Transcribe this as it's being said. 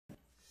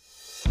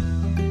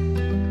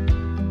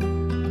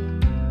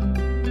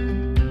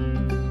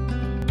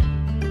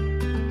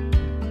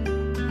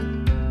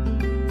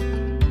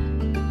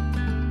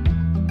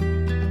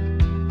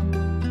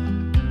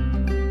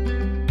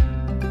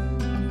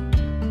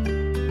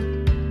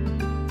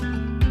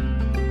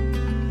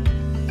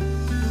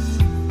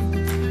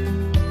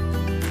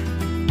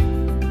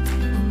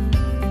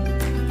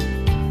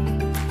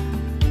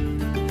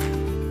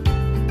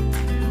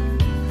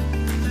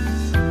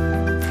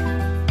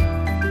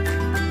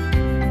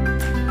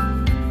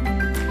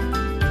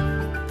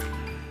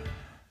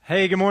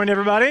Hey, good morning,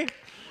 everybody.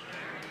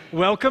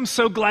 Welcome.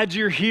 So glad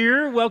you're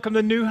here. Welcome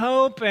to New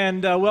Hope,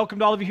 and welcome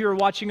to all of you who are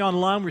watching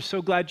online. We're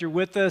so glad you're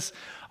with us.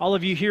 All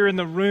of you here in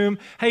the room.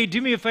 Hey, do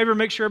me a favor,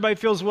 make sure everybody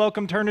feels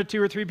welcome. Turn to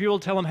 2 or 3 people,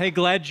 tell them, hey,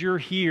 glad you're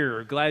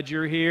here. Glad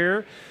you're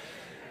here.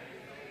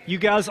 You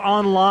guys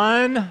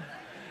online,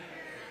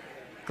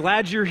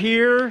 glad you're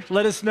here.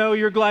 Let us know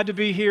you're glad to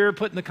be here.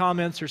 Put in the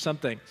comments or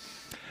something.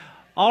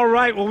 All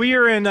right, well, we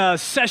are in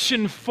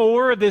session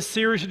 4 of this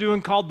series we're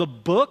doing called The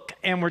Book,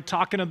 and we're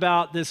talking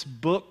about this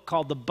book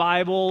called the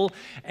Bible,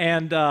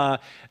 and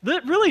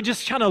really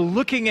just kind of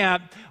looking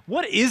at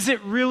what is it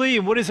really,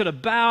 and what is it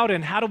about,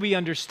 and how do we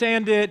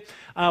understand it.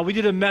 We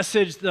did a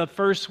message the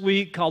first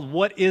week called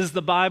What is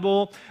the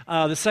Bible?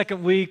 The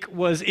second week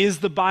was Is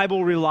the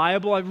Bible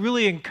Reliable? I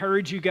really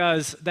encourage you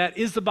guys, that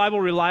Is the Bible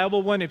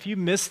Reliable one, if you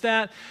missed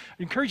that,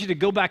 I encourage you to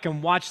go back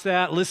and watch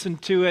that, listen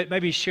to it,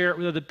 maybe share it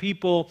with other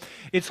people.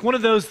 It's one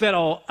of those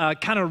that'll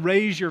kind of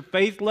raise your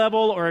faith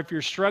level, or if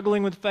you're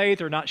struggling with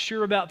faith or not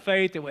sure about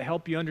faith, it will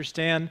help you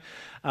understand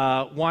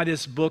why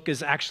this book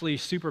is actually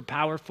super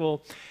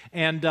powerful.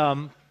 And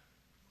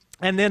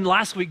then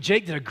last week,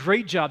 Jake did a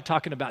great job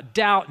talking about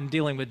doubt and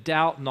dealing with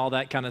doubt and all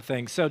that kind of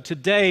thing. So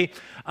today,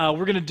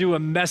 we're going to do a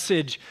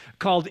message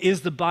called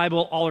Is the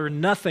Bible All or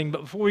Nothing?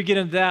 But before we get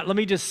into that, let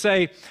me just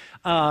say,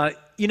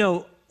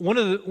 one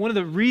of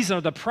the reasons,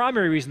 or the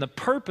primary reason, the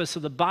purpose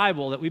of the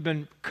Bible that we've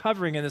been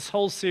covering in this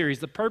whole series,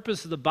 the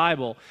purpose of the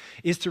Bible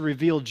is to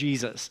reveal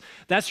Jesus.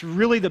 That's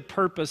really the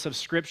purpose of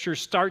Scripture,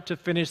 start to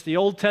finish. The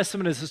Old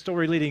Testament is the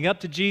story leading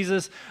up to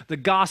Jesus. The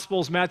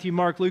Gospels, Matthew,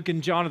 Mark, Luke,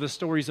 and John, are the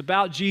stories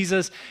about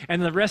Jesus.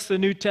 And the rest of the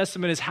New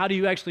Testament is how do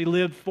you actually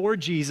live for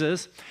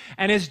Jesus.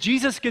 And as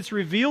Jesus gets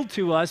revealed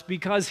to us,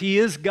 because he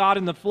is God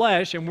in the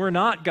flesh and we're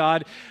not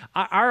God,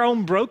 our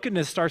own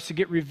brokenness starts to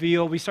get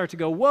revealed. We start to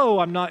go, whoa,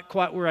 I'm not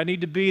quite where I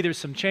need to be. There's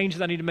some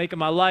changes I need to make in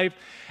my life.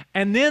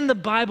 And then the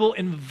Bible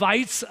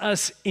invites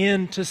us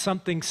into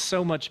something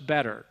so much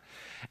better.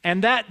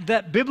 And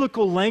that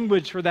biblical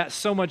language for that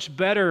so much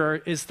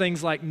better is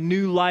things like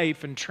new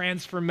life and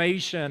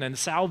transformation and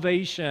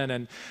salvation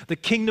and the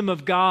kingdom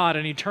of God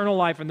and eternal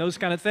life and those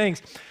kind of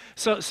things.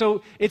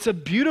 So it's a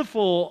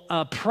beautiful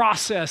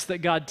process that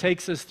God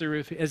takes us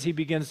through as he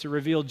begins to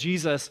reveal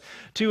Jesus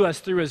to us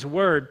through his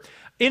word.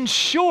 In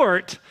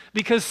short,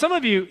 because some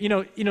of you,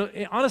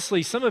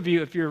 honestly, some of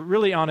you, if you're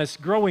really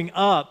honest, growing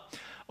up,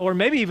 or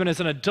maybe even as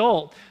an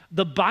adult,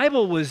 the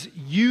Bible was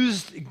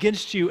used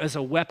against you as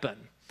a weapon.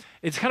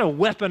 It's kind of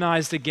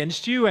weaponized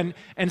against you, and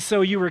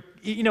so you were,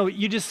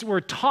 you just were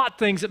taught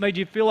things that made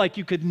you feel like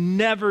you could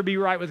never be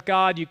right with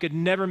God, you could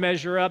never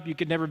measure up, you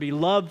could never be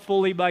loved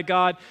fully by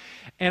God.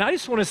 And I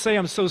just want to say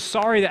I'm so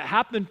sorry that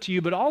happened to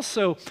you, but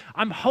also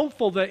I'm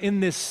hopeful that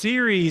in this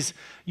series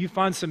you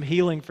find some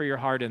healing for your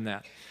heart in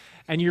that.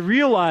 And you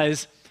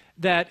realize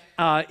that,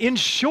 in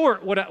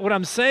short, what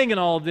I'm saying in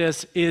all of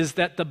this is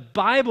that the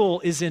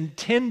Bible is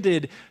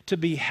intended to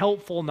be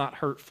helpful, not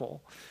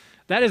hurtful.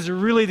 That is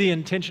really the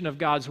intention of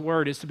God's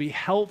word, is to be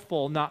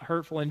helpful, not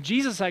hurtful. And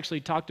Jesus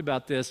actually talked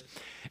about this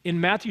in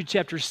Matthew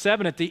chapter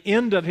 7 at the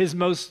end of his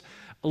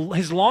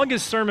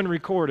longest sermon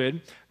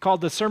recorded,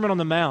 called the Sermon on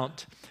the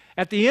Mount.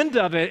 At the end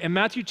of it, in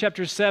Matthew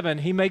chapter 7,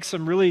 he makes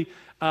some really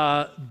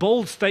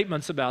bold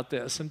statements about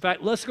this. In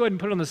fact, let's go ahead and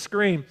put it on the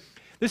screen.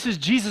 This is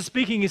Jesus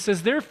speaking. He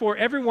says, therefore,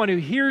 everyone who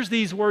hears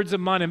these words of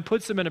mine and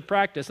puts them into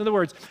practice, in other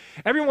words,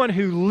 everyone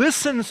who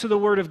listens to the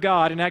word of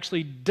God and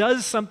actually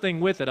does something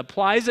with it,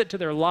 applies it to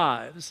their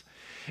lives,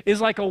 is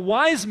like a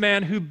wise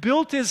man who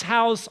built his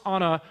house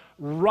on a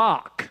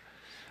rock.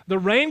 The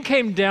rain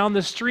came down,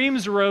 the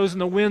streams rose, and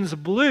the winds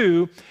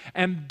blew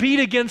and beat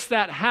against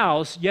that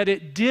house, yet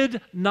it did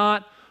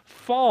not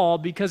fall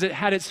because it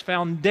had its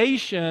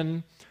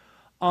foundation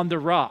on the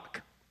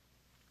rock.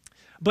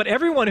 But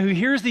everyone who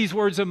hears these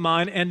words of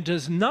mine and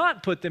does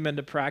not put them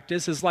into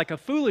practice is like a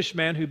foolish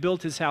man who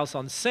built his house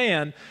on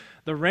sand.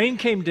 The rain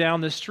came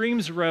down, the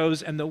streams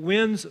rose, and the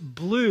winds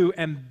blew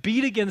and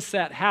beat against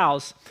that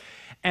house,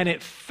 and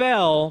it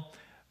fell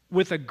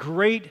with a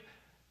great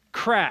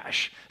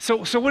crash. So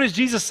what is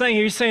Jesus saying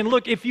here? He's saying,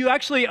 look, if you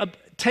actually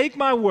take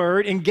my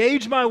word,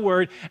 engage my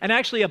word, and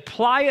actually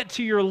apply it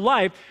to your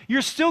life,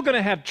 you're still going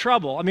to have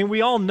trouble. I mean,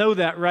 we all know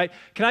that, right?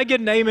 Can I get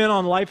an amen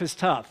on life is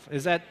tough?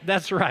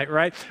 That's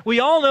right?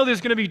 We all know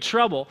there's going to be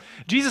trouble.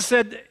 Jesus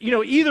said,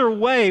 either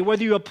way,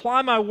 whether you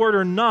apply my word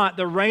or not,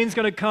 the rain's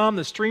going to come,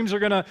 the streams are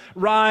going to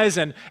rise,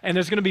 and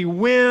there's going to be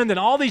wind and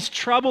all these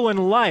trouble in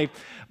life.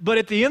 But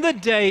at the end of the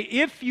day,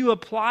 if you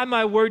apply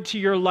my word to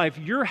your life,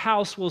 your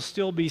house will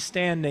still be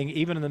standing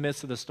even in the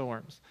midst of the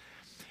storms.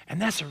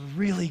 And that's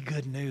really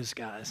good news,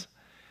 guys.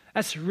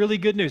 That's really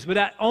good news. But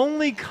that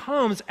only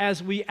comes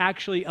as we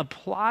actually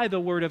apply the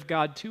word of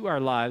God to our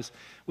lives.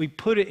 We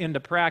put it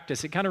into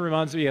practice. It kind of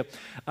reminds me of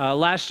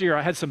last year,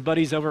 I had some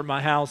buddies over at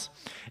my house,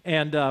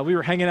 and we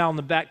were hanging out on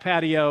the back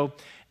patio,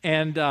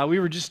 And we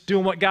were just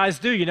doing what guys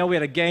do. You know, we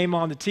had a game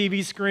on the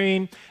TV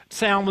screen,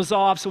 sound was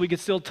off so we could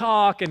still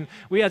talk, and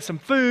we had some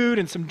food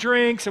and some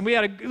drinks, and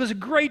it was a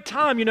great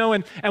time, you know.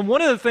 And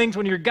one of the things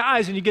when you're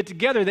guys and you get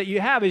together that you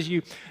have is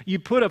you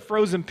put a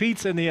frozen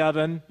pizza in the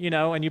oven, you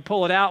know, and you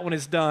pull it out when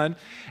it's done.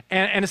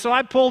 And so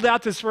I pulled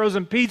out this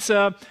frozen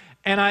pizza,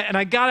 and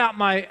I got out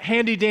my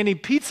handy-dandy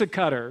pizza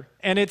cutter,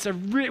 and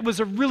it was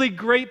a really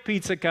great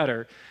pizza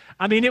cutter.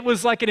 I mean, it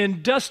was like an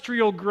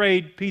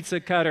industrial-grade pizza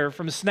cutter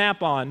from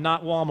Snap-on,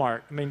 not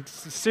Walmart. I mean,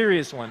 it's a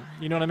serious one.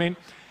 You know what I mean?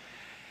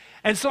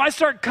 And so I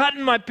start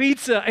cutting my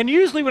pizza, and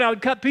usually when I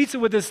would cut pizza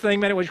with this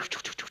thing, man, it was,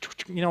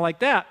 you know, like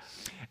that.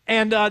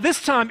 And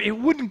this time, it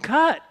wouldn't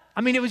cut.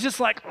 I mean, it was just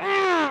like,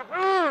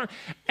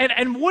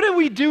 and what do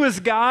we do as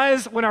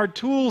guys when our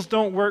tools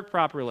don't work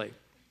properly?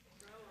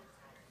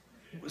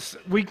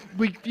 We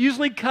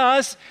usually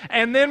cuss,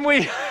 and then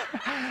we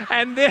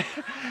and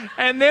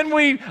then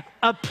we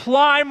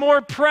apply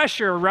more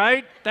pressure,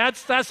 right?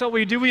 That's what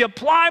we do. We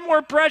apply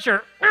more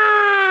pressure.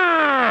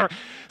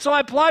 So I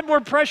applied more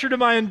pressure to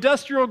my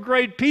industrial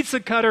grade pizza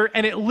cutter,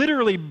 and it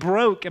literally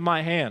broke in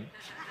my hand.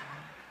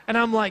 And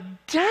I'm like,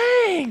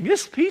 dang,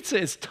 this pizza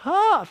is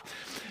tough.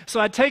 So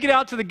I take it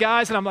out to the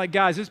guys, and I'm like,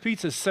 guys, this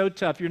pizza is so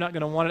tough, you're not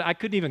going to want it. I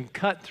couldn't even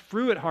cut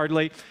through it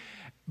hardly.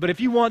 But if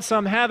you want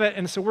some, have it.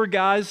 And so we're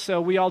guys,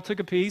 so we all took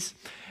a piece.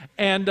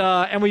 And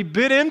we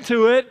bit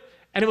into it,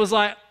 and it was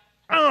like,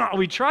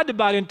 we tried to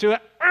bite into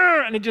it,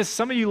 and it just,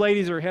 some of you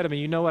ladies are ahead of me.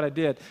 You know what I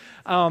did.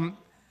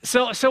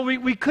 So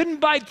we couldn't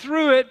bite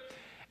through it,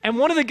 and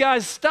one of the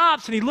guys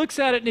stops, and he looks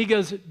at it, and he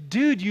goes,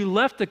 dude, you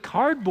left the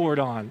cardboard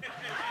on.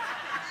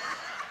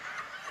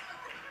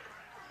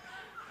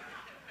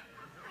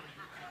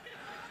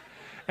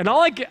 And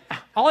all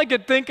I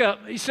could think of,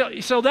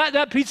 so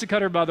that pizza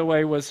cutter, by the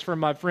way, was from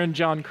my friend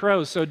John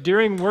Crow. So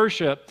during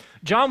worship,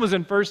 John was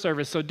in first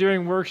service, so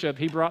during worship,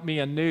 he brought me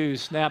a new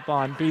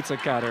Snap-on pizza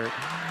cutter.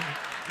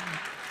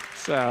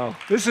 So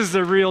this is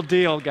the real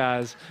deal,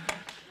 guys.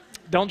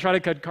 Don't try to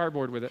cut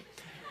cardboard with it.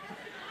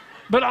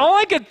 But all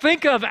I could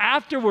think of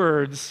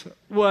afterwards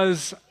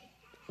was,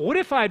 what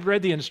if I'd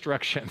read the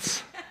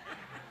instructions?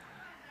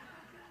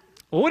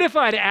 What if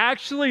I'd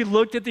actually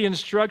looked at the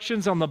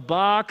instructions on the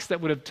box that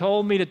would have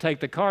told me to take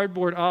the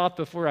cardboard off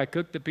before I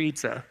cooked the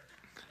pizza?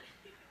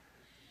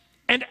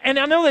 And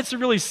I know that's a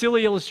really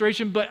silly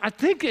illustration, but I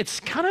think it's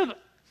kind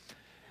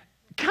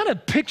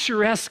of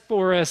picturesque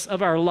for us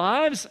of our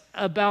lives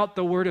about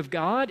the Word of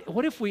God.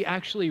 What if we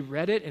actually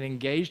read it and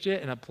engaged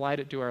it and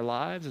applied it to our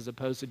lives as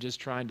opposed to just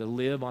trying to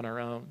live on our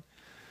own?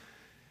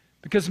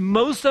 Because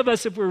most of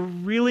us, if we're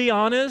really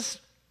honest,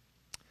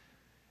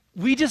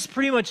 we just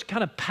pretty much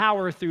kind of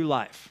power through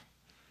life.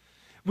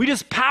 We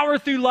just power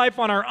through life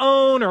on our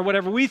own, or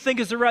whatever we think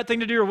is the right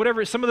thing to do, or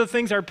whatever some of the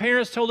things our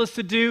parents told us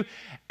to do,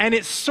 and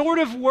it sort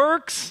of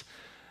works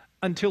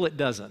until it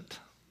doesn't.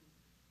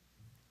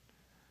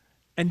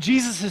 And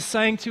Jesus is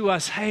saying to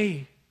us,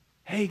 hey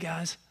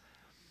guys,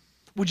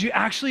 would you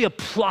actually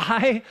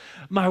apply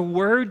my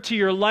word to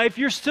your life?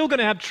 You're still going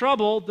to have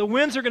trouble. The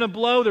winds are going to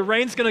blow, the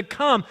rain's going to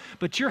come,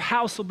 but your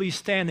house will be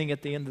standing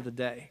at the end of the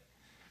day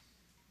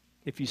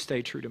if you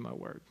stay true to my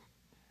word.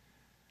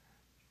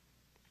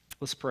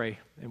 Let's pray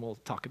and we'll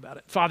talk about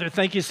it. Father,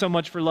 thank you so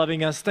much for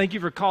loving us. Thank you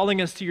for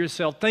calling us to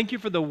yourself. Thank you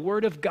for the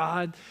word of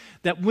God,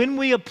 that when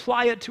we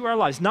apply it to our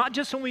lives, not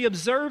just when we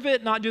observe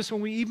it, not just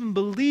when we even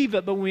believe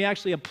it, but when we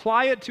actually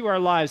apply it to our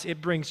lives, it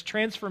brings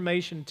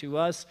transformation to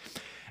us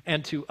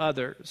and to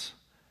others.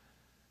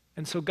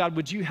 And so, God,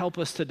 would you help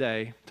us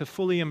today to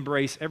fully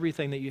embrace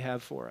everything that you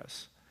have for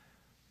us?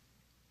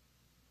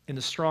 In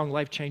the strong,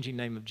 life-changing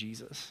name of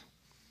Jesus.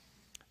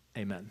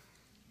 Amen.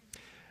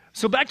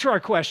 So back to our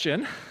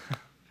question.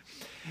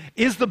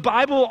 Is the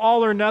Bible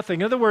all or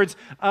nothing? In other words,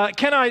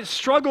 can I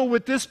struggle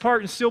with this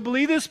part and still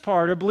believe this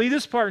part, or believe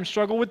this part and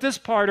struggle with this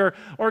part,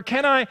 or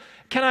can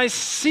I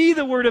see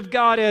the Word of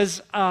God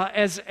as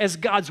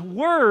God's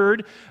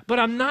Word, but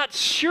I'm not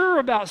sure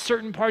about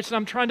certain parts, and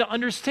I'm trying to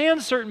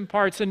understand certain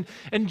parts? And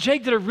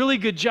Jake did a really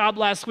good job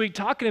last week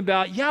talking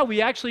about, yeah,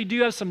 we actually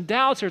do have some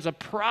doubts. There's a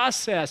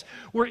process.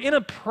 We're in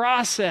a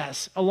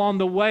process along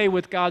the way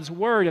with God's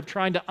Word of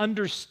trying to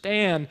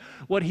understand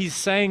what He's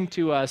saying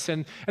to us.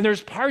 And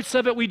there's parts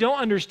of it we don't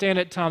understand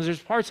at times. There's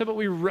parts of it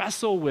we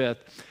wrestle with.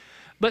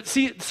 But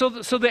see, so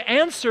the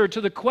answer to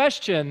the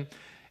question,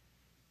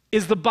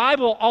 is the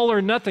Bible all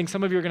or nothing?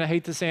 Some of you are going to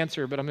hate this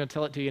answer, but I'm going to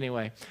tell it to you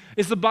anyway.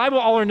 Is the Bible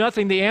all or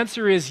nothing? The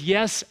answer is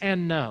yes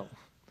and no.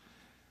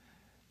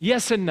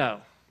 Yes and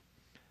no.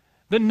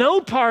 The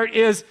no part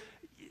is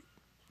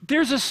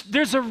there's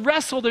a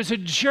wrestle, there's a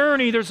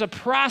journey, there's a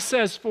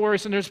process for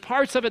us, and there's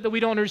parts of it that we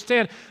don't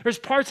understand. There's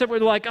parts that we're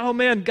like, oh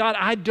man, God,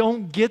 I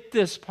don't get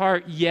this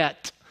part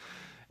yet.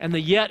 And the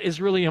yet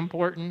is really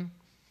important.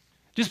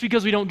 Just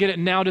because we don't get it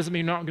now doesn't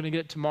mean we're not going to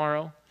get it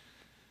tomorrow.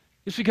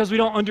 Just because we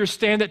don't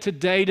understand it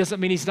today doesn't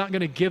mean He's not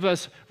going to give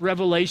us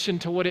revelation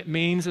to what it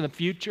means in the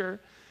future.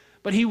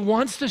 But He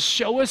wants to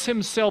show us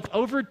Himself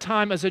over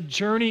time as a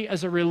journey,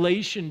 as a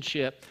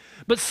relationship.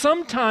 But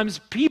sometimes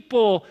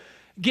people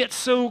get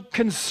so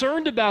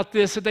concerned about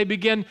this that they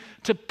begin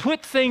to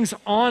put things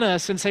on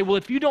us and say, well,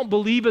 if you don't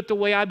believe it the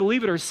way I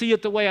believe it or see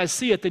it the way I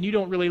see it, then you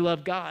don't really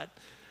love God.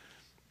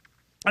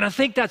 And I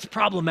think that's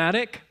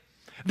problematic.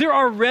 There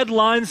are red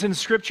lines in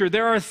Scripture.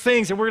 There are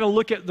things, and we're going to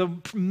look at the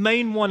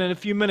main one in a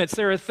few minutes.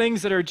 There are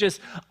things that are just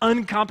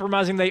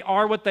uncompromising. They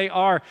are what they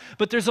are.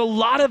 But there's a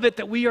lot of it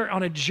that we are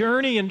on a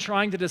journey and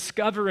trying to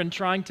discover and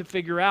trying to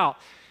figure out.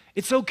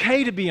 It's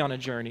okay to be on a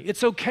journey.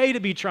 It's okay to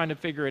be trying to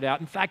figure it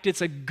out. In fact,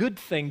 it's a good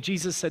thing.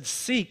 Jesus said,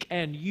 seek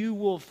and you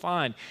will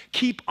find.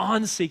 Keep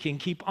on seeking.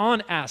 Keep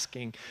on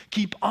asking.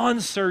 Keep on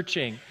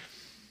searching.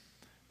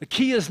 The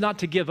key is not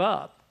to give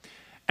up.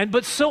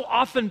 But so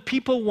often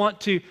people want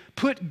to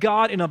put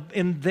God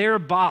in their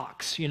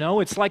box, you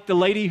know? It's like the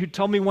lady who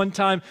told me one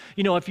time,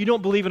 you know, if you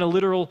don't believe in a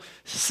literal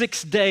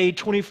 6-day,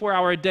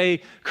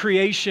 24-hour-a-day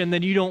creation,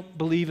 then you don't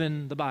believe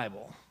in the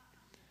Bible.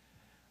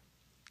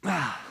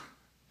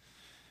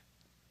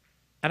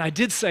 And I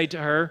did say to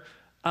her,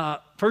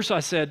 first I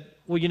said,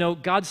 well, you know,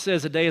 God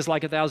says a day is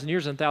like 1,000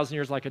 years and 1,000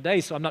 years like a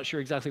day, so I'm not sure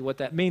exactly what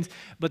that means.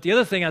 But the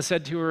other thing I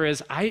said to her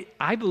is,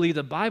 I believe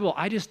the Bible,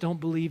 I just don't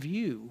believe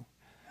you.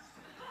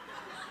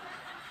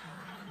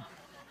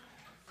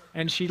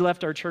 And she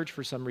left our church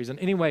for some reason.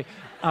 Anyway,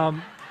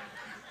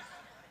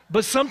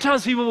 but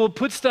sometimes people will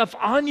put stuff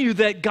on you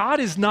that God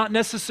is not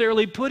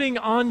necessarily putting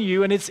on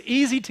you, and it's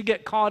easy to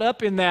get caught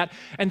up in that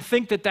and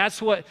think that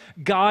that's what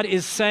God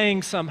is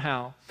saying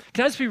somehow.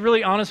 Can I just be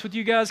really honest with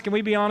you guys? Can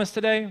we be honest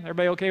today?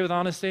 Everybody okay with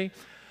honesty?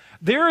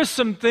 There are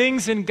some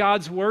things in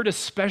God's Word,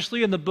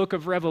 especially in the book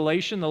of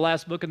Revelation, the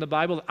last book in the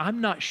Bible, that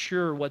I'm not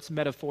sure what's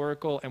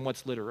metaphorical and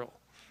what's literal.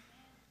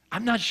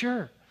 I'm not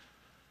sure.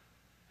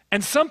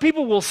 And some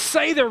people will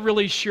say they're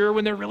really sure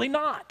when they're really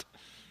not.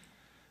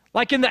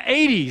 Like in the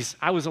 80s,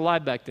 I was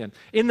alive back then.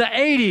 In the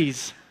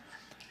 80s,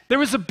 there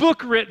was a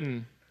book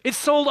written. It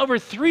sold over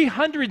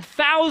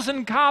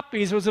 300,000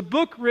 copies. It was a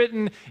book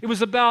written. It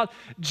was about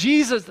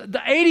Jesus,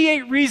 the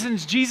 88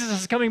 reasons Jesus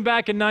is coming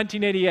back in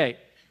 1988.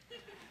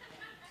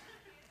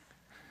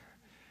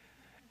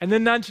 And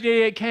then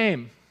 1988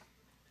 came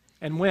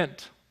and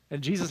went,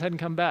 and Jesus hadn't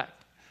come back.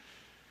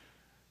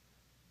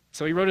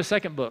 So he wrote a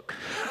second book.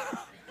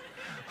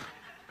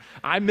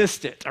 I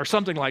missed it, or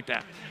something like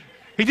that.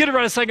 He did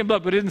write a second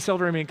book, but it didn't sell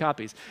very many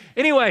copies.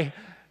 Anyway,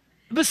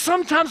 but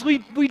sometimes we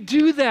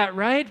do that,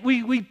 right?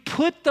 We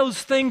put those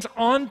things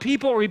on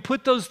people, or we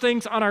put those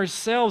things on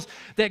ourselves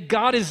that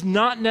God is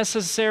not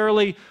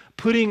necessarily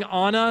putting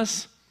on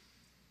us.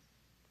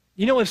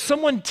 You know, if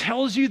someone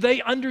tells you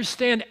they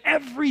understand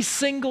every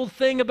single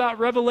thing about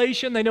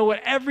Revelation, they know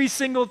what every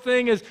single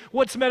thing is,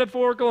 what's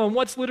metaphorical and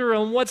what's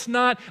literal and what's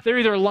not, they're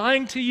either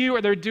lying to you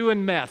or they're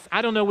doing meth.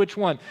 I don't know which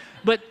one.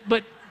 But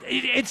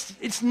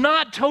it's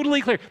not totally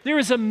clear. There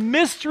is a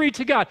mystery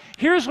to God.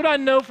 Here's what I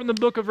know from the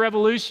book of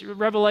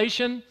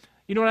Revelation.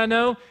 You know what I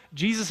know?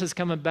 Jesus is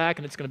coming back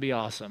and it's going to be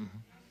awesome.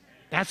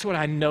 That's what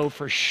I know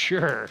for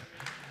sure.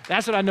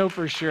 That's what I know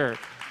for sure.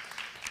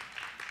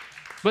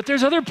 But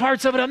there's other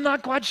parts of it I'm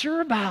not quite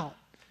sure about.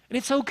 And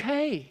it's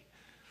okay.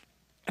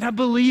 And I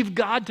believe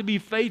God to be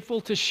faithful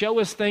to show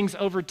us things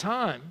over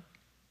time.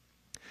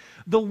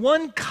 The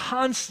one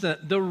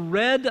constant, the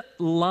red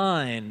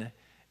line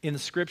in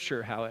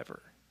Scripture,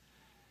 however,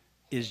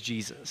 is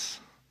Jesus.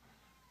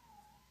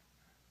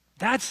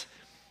 That's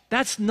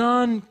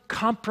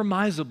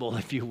non-compromisable,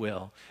 if you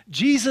will.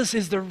 Jesus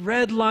is the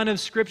red line of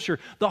Scripture.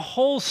 The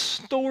whole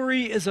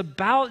story is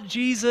about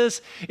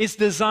Jesus. It's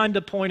designed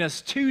to point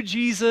us to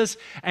Jesus,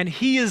 and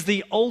He is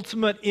the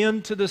ultimate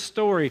end to the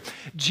story.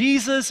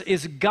 Jesus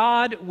is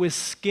God with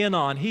skin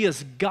on. He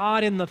is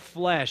God in the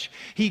flesh.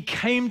 He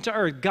came to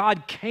earth.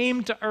 God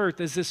came to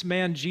earth as this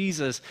man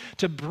Jesus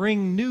to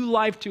bring new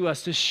life to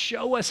us, to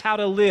show us how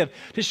to live,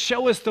 to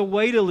show us the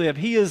way to live.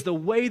 He is the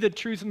way, the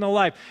truth, and the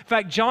life. In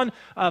fact, John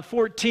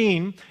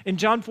 14,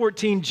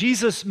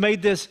 Jesus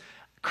made this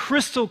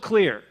crystal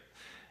clear.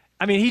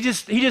 I mean, he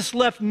just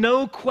left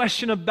no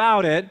question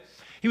about it.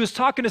 He was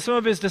talking to some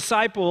of his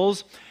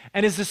disciples,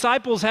 and his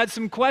disciples had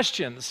some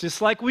questions,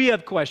 just like we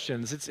have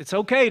questions. It's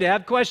okay to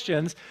have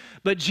questions,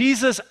 but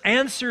Jesus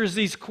answers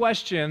these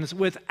questions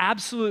with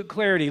absolute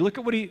clarity. Look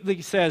at what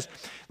he says.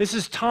 This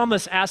is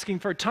Thomas asking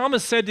for.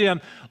 Thomas said to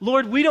him,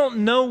 "Lord, we don't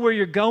know where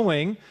you're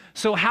going,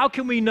 so how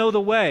can we know the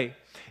way?"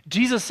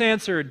 Jesus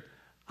answered,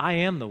 "I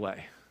am the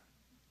way.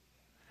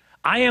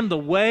 I am the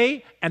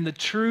way and the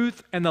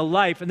truth and the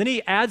life." And then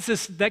he adds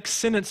this next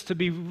sentence to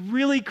be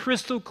really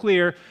crystal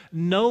clear.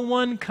 "No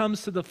one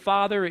comes to the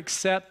Father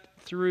except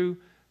through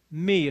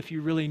me. If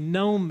you really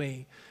know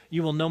me,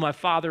 you will know my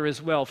Father as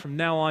well. From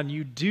now on,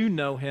 you do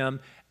know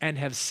him and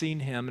have seen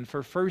him." And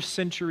for first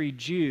century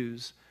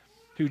Jews,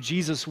 who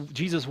Jesus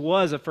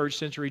was a first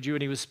century Jew,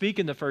 and he was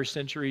speaking to first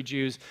century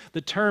Jews,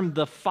 the term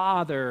the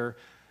Father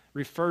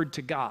referred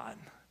to God.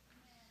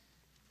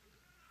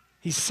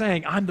 He's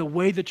saying, I'm the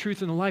way, the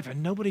truth, and the life,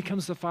 and nobody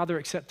comes to the Father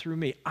except through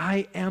me.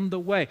 I am the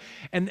way.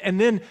 And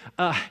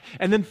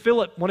then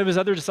Philip, one of his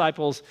other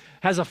disciples,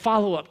 has a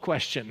follow-up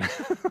question.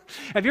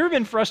 Have you ever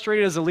been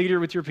frustrated as a leader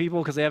with your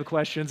people because they have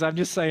questions? I'm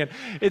just saying,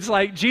 it's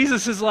like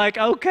Jesus is like,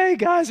 okay,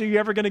 guys, are you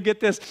ever going to get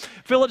this?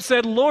 Philip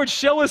said, Lord,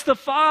 show us the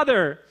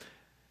Father,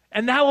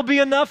 and that will be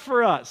enough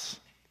for us.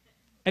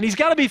 And he's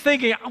got to be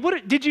thinking,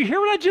 did you hear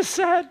what I just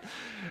said?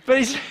 But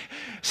he's,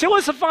 show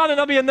us the Father, and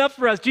that'll be enough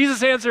for us.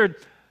 Jesus answered,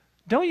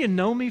 don't you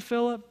know me,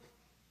 Philip?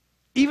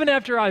 Even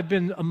after I've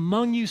been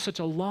among you such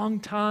a long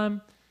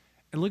time,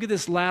 and look at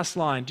this last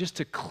line, just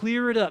to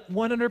clear it up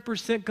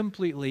 100%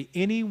 completely,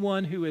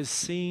 anyone who has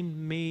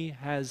seen me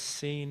has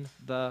seen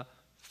the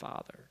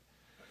Father.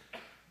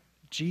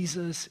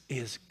 Jesus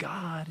is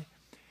God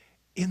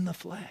in the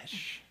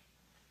flesh.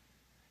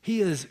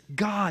 He is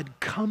God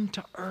come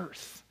to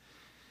earth.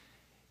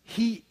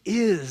 He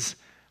is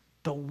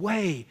the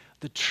way,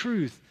 the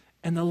truth,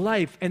 and the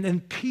life. And then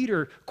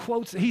Peter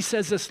quotes, he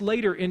says this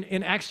later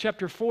in Acts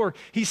chapter 4.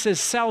 He says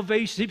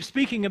salvation,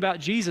 speaking about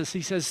Jesus,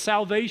 he says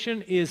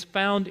salvation is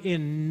found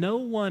in no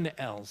one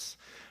else,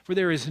 for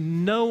there is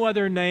no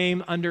other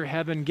name under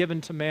heaven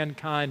given to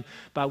mankind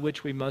by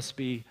which we must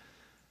be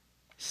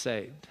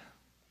saved.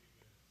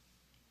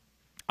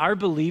 Our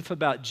belief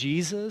about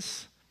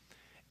Jesus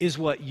is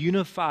what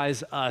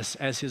unifies us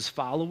as his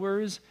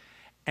followers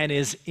and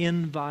is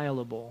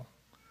inviolable.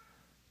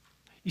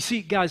 You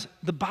see, guys,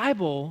 the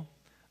Bible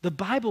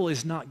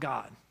is not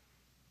God.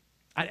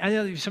 I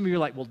know some of you are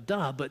like, well,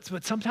 duh, but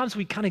sometimes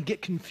we kind of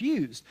get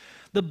confused.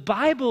 The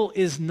Bible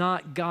is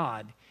not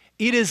God.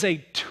 It is a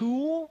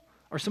tool,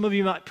 or some of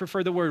you might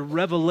prefer the word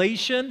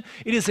revelation.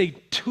 It is a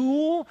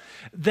tool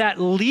that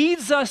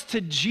leads us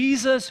to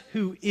Jesus,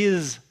 who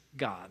is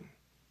God.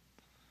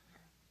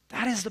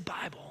 That is the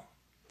Bible.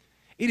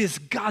 It is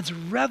God's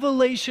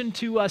revelation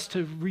to us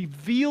to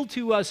reveal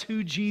to us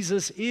who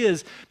Jesus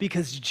is,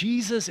 because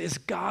Jesus is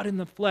God in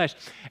the flesh.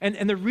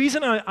 And the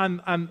reason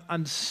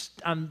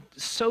I'm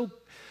so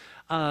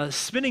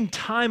spending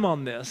time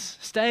on this,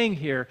 staying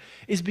here,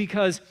 is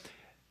because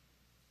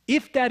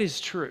if that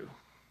is true,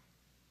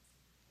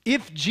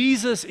 if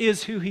Jesus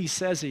is who he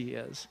says he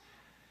is,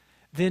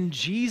 then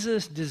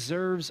Jesus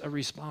deserves a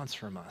response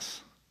from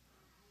us.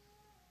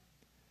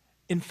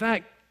 In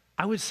fact,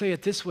 I would say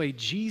it this way,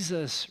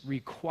 Jesus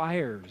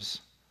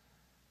requires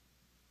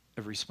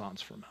a response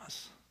from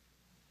us.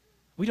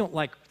 We don't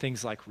like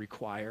things like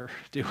require,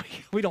 do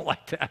we? We don't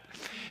like that.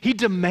 He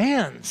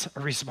demands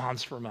a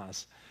response from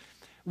us.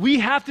 We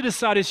have to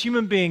decide as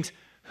human beings,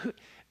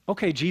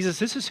 okay, Jesus,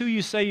 this is who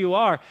you say you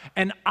are,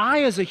 and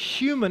I as a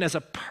human, as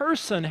a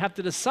person, have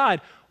to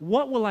decide,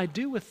 what will I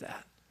do with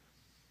that?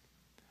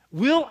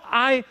 Will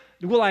I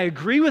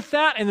agree with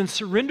that and then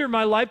surrender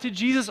my life to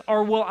Jesus,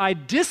 or will I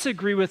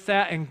disagree with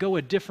that and go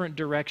a different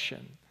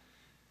direction?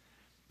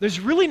 There's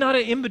really not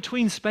an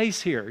in-between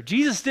space here.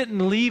 Jesus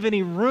didn't leave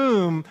any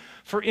room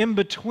for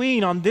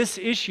in-between on this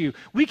issue.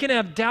 We can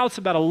have doubts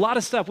about a lot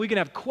of stuff. We can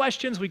have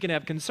questions. We can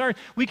have concerns.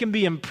 We can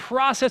be in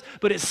process.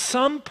 But at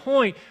some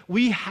point,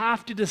 we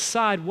have to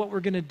decide what we're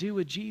going to do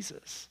with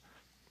Jesus.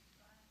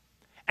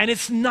 And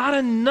it's not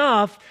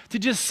enough to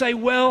just say,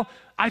 well,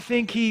 I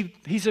think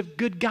he's a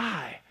good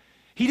guy.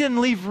 He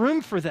didn't leave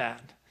room for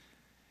that.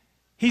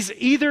 He's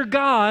either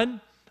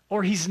God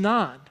or he's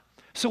not.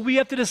 So we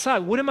have to decide,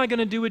 what am I going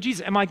to do with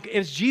Jesus?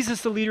 Is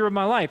Jesus the leader of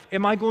my life?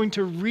 Am I going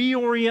to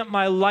reorient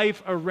my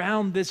life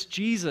around this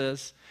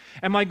Jesus?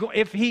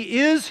 If he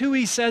is who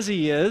he says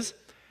he is,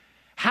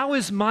 how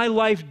is my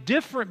life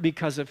different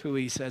because of who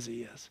he says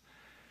he is?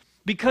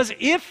 Because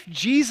if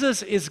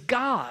Jesus is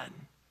God,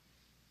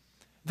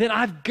 then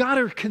I've got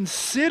to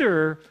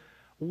consider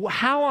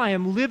how I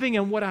am living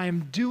and what I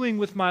am doing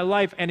with my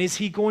life, and is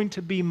he going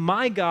to be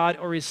my God,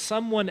 or is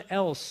someone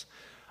else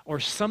or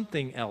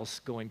something else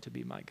going to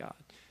be my God?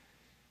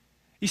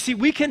 You see,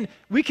 we can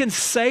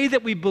say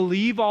that we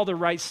believe all the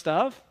right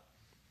stuff,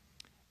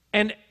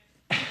 and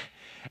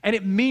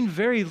it mean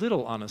very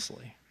little,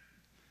 honestly.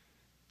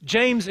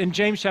 James, in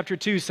James chapter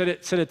 2, said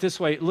it this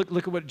way.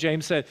 Look at what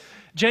James said.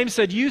 James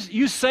said,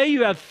 you say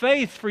you have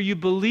faith, for you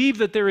believe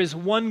that there is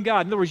one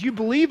God. In other words, you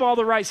believe all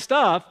the right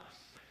stuff.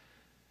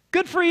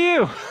 Good for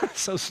you.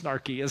 So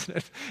snarky, isn't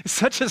it? It's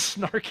such a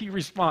snarky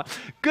response.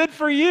 Good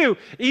for you.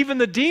 Even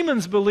the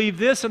demons believe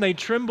this and they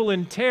tremble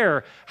in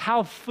terror.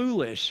 How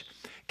foolish.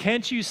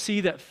 Can't you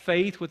see that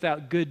faith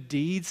without good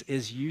deeds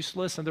is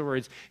useless? In other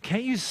words,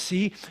 can't you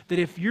see that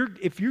if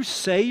you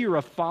say you're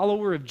a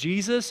follower of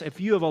Jesus, if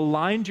you have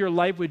aligned your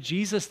life with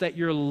Jesus, that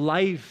your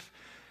life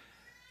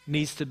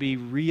needs to be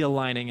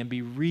realigning and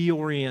be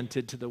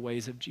reoriented to the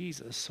ways of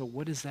Jesus? So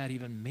what does that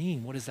even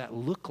mean? What does that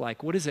look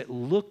like? What does it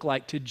look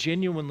like to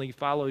genuinely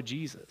follow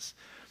Jesus?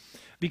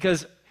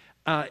 Because,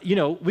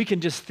 we can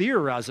just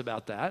theorize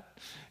about that,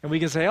 and we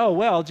can say, oh,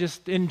 well,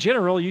 just in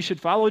general, you should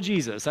follow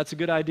Jesus. That's a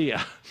good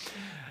idea.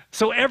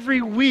 So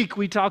every week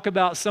we talk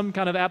about some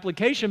kind of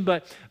application,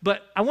 but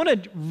I want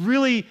to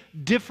really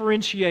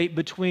differentiate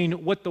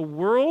between what the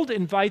world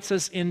invites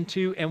us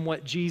into and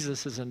what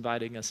Jesus is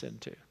inviting us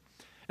into.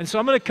 And so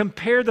I'm going to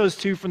compare those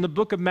two from the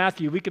book of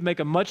Matthew. We could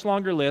make a much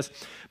longer list,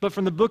 but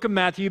from the book of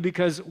Matthew,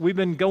 because we've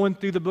been going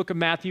through the book of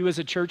Matthew as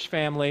a church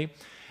family.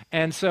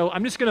 And so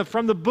I'm just going to,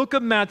 from the book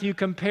of Matthew,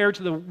 compare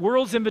to the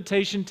world's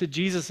invitation to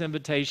Jesus'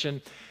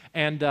 invitation.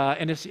 And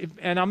I'm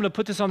going to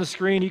put this on the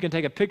screen. You can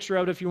take a picture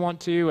of it if you want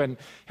to and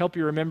help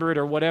you remember it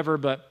or whatever.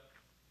 But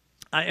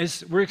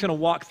we're going to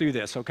walk through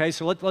this, okay?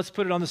 So let's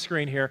put it on the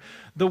screen here.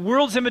 The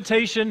world's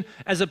invitation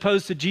as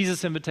opposed to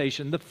Jesus'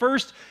 invitation. The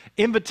first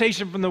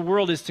invitation from the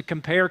world is to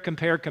compare,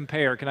 compare,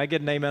 compare. Can I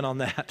get an amen on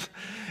that?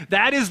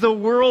 That is the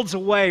world's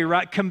way,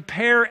 right?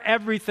 Compare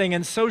everything.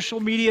 And social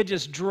media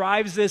just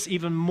drives this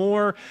even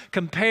more.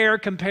 Compare,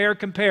 compare,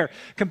 compare.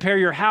 Compare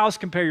your house,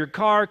 compare your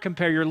car,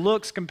 compare your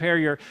looks, compare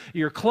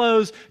your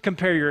clothes,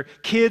 compare your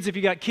kids. If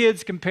you got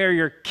kids, compare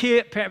your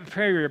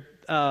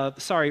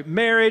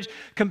marriage,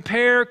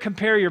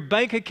 compare your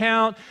bank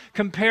account,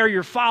 compare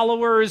your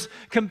followers,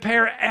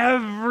 compare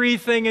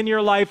everything in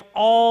your life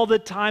all the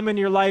time in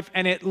your life,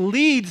 and it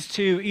leads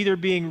to either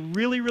being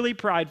really, really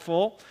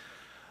prideful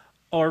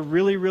or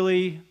really,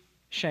 really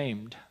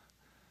shamed.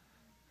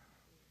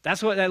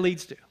 That's what that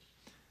leads to.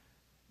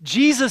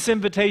 Jesus'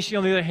 invitation,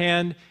 on the other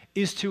hand,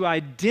 is to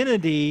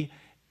identity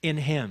in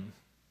Him.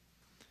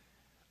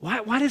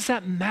 Why does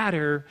that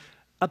matter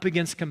up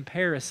against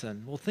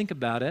comparison? Well, think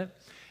about it.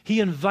 He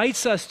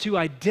invites us to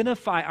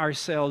identify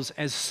ourselves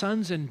as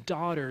sons and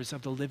daughters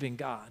of the living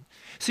God.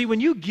 See, when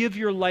you give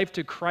your life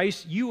to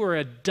Christ, you are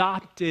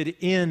adopted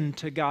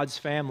into God's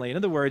family. In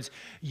other words,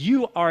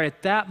 you are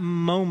at that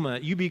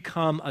moment, you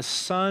become a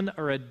son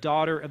or a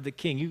daughter of the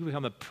King. You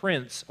become a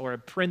prince or a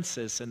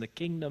princess in the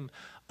kingdom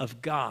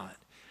of God.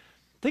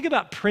 Think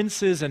about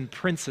princes and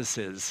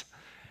princesses.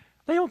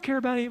 They don't care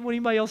about what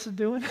anybody else is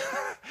doing.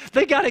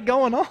 They got it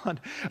going on.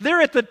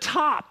 They're at the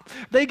top.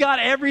 They got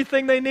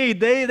everything they need.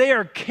 They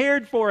are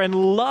cared for and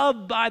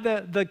loved by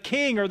the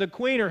king or the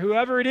queen or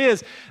whoever it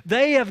is.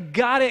 They have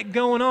got it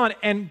going on.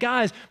 And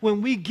guys,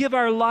 when we give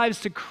our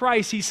lives to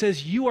Christ, He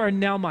says, you are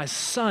now my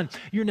son.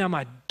 You're now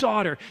my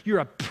daughter. You're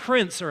a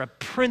prince or a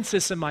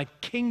princess in my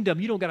kingdom.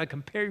 You don't got to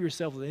compare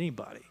yourself with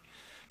anybody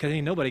because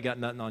ain't nobody got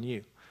nothing on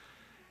you.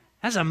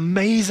 That's an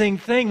amazing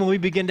thing when we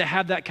begin to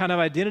have that kind of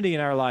identity in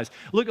our lives.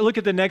 Look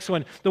at the next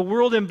one. The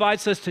world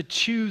invites us to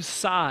choose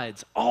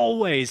sides.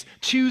 Always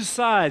choose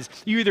sides.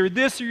 You're either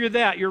this or you're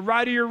that. You're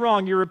right or you're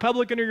wrong. You're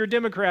Republican or you're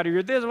Democrat or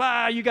you're this.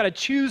 You got to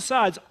choose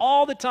sides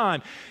all the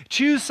time.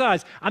 Choose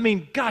sides. I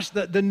mean, gosh,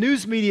 the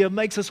news media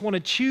makes us want to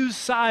choose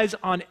sides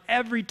on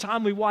every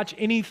time we watch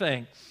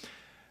anything.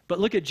 But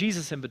look at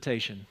Jesus'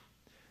 invitation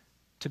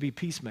to be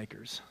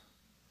peacemakers.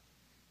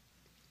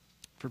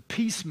 For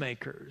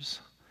peacemakers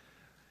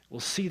will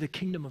see the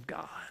kingdom of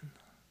God.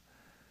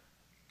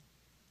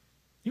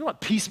 You know what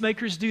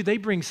peacemakers do? They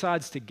bring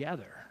sides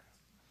together.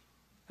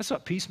 That's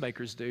what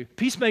peacemakers do.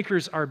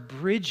 Peacemakers are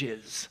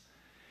bridges.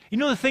 You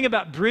know the thing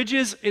about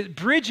bridges?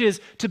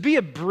 Bridges, to be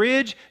a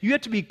bridge, you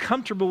have to be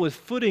comfortable with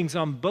footings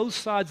on both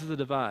sides of the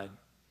divide.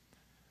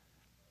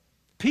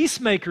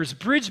 Peacemakers,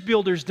 bridge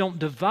builders don't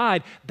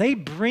divide. They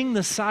bring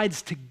the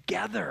sides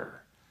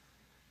together.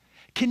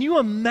 Can you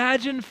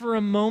imagine for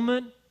a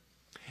moment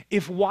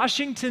if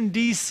Washington,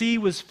 D.C.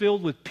 was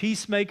filled with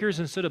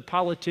peacemakers instead of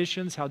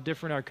politicians, how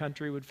different our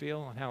country would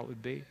feel and how it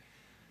would be?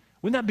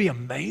 Wouldn't that be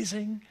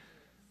amazing?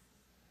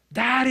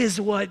 That is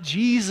what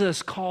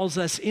Jesus calls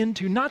us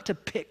into, not to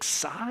pick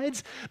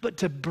sides, but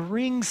to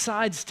bring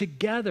sides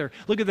together.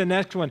 Look at the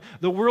next one.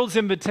 The world's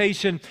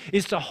invitation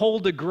is to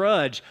hold a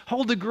grudge.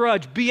 Hold a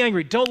grudge. Be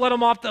angry. Don't let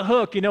them off the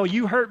hook. You know,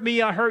 you hurt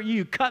me, I hurt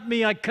you. Cut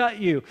me, I cut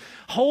you.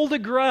 Hold a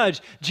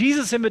grudge.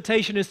 Jesus'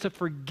 invitation is to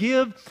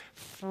forgive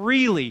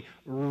freely,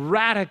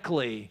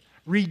 radically,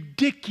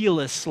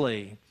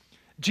 ridiculously.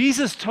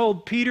 Jesus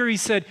told Peter, He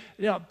said,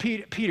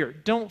 Peter,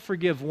 don't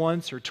forgive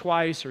once or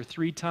twice or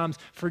 3 times.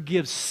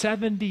 Forgive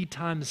 70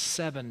 times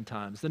 7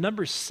 times. The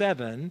number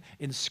 7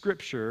 in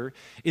Scripture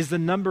is the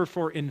number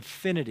for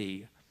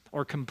infinity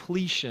or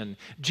completion.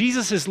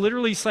 Jesus is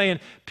literally saying,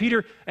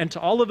 Peter, and to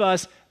all of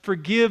us,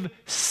 forgive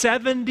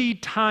 70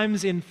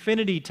 times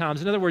infinity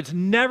times. In other words,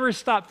 never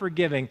stop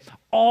forgiving.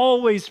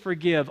 Always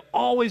forgive.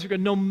 Always forgive.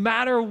 No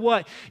matter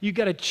what, you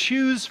got to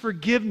choose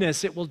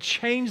forgiveness. It will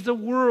change the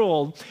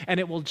world and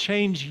it will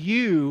change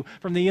you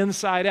from the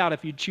inside out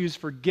if you choose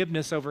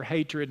forgiveness over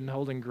hatred and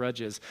holding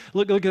grudges.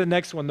 Look at the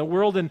next one. The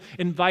world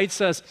invites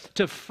us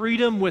to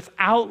freedom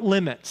without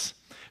limits.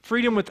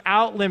 Freedom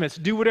without limits.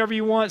 Do whatever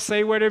you want,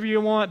 say whatever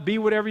you want, be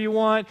whatever you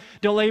want.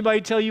 Don't let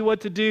anybody tell you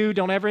what to do.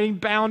 Don't have any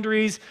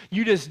boundaries.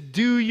 You just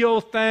do your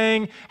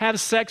thing. Have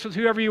sex with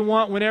whoever you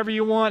want, whenever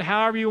you want,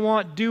 however you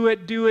want. Do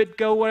it,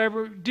 go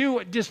whatever. Do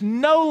it. Just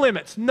no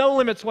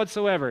limits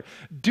whatsoever.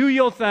 Do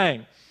your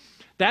thing.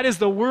 That is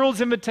the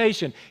world's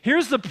invitation.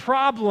 Here's the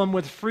problem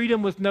with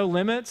freedom with no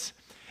limits,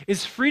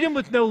 is freedom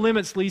with no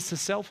limits leads to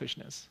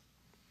selfishness.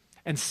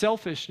 And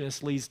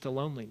selfishness leads to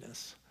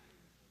loneliness.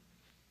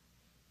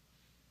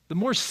 The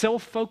more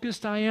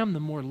self-focused I am, the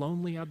more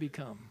lonely I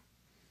become.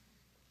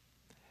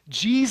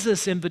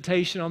 Jesus'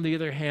 invitation, on the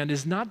other hand,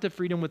 is not to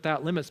freedom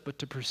without limits, but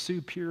to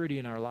pursue purity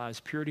in our lives,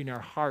 purity in our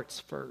hearts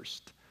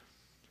first.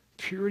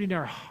 purity in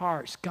our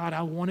hearts. God,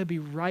 I want to be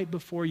right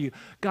before you.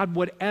 God,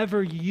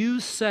 whatever you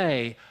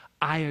say,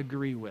 I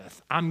agree with.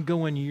 I'm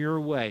going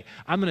your way.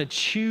 I'm going to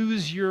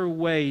choose your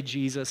way,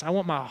 Jesus. I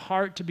want my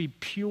heart to be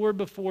pure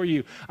before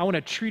you. I want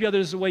to treat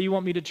others the way you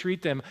want me to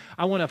treat them.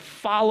 I want to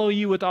follow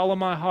you with all of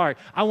my heart.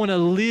 I want to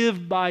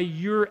live by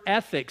your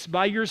ethics,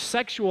 by your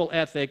sexual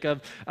ethic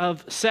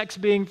of sex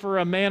being for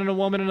a man and a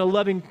woman in a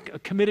loving,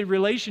 committed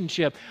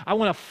relationship. I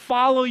want to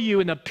follow you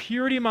in the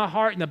purity of my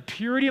heart and the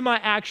purity of my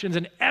actions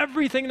and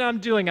everything that I'm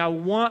doing. I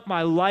want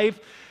my life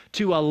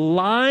to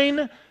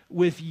align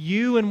with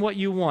you and what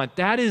you want.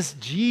 That is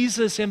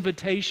Jesus'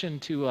 invitation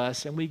to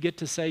us, and we get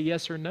to say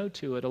yes or no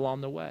to it along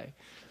the way.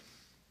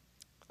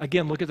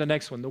 Again, look at the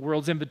next one, the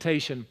world's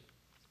invitation.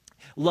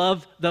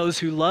 Love those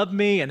who love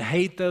me and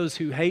hate those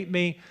who hate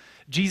me.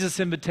 Jesus'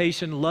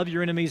 invitation, love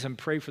your enemies and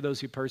pray for those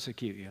who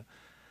persecute you.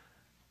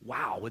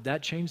 Wow, would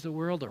that change the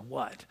world or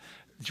what?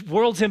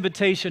 World's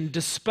invitation,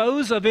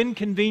 dispose of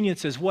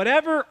inconveniences.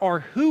 Whatever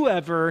or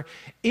whoever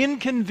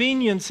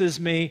inconveniences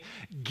me,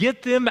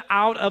 get them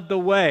out of the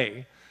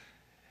way.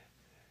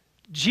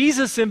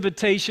 Jesus'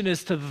 invitation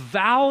is to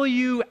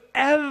value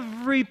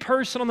every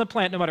person on the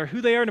planet, no matter who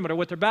they are, no matter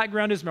what their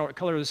background is, no matter what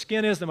color of the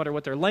skin is, no matter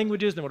what their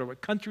language is, no matter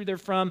what country they're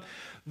from.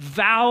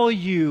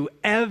 Value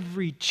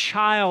every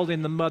child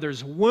in the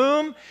mother's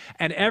womb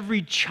and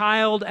every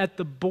child at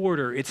the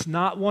border. It's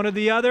not one or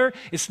the other.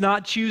 It's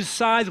not choose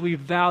sides. We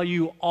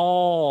value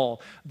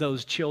all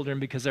those children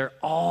because they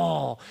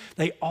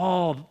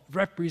all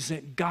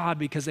represent God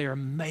because they are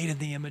made in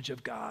the image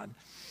of God.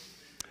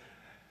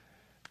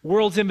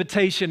 World's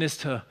invitation is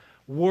to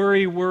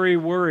worry, worry,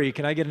 worry.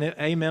 Can I get an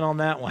amen on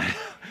that one?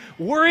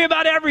 Worry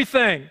about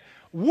everything.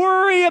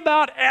 Worry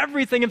about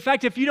everything. In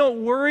fact, if you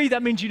don't worry,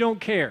 that means you don't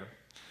care.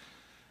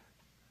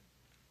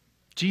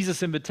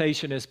 Jesus'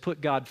 invitation is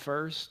put God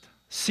first.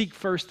 Seek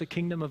first the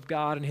kingdom of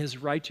God and his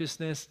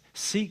righteousness.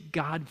 Seek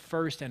God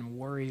first and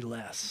worry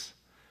less.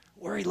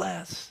 Worry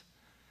less.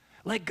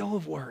 Let go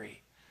of worry.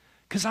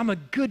 Because I'm a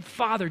good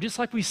father, just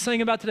like we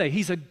sang about today.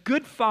 He's a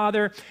good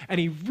father, and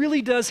he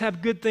really does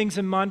have good things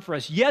in mind for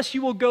us. Yes,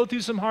 you will go through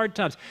some hard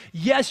times.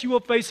 Yes, you will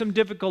face some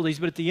difficulties,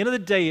 but at the end of the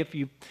day, if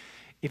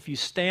you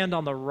stand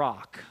on the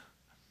rock,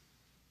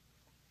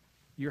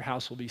 your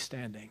house will be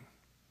standing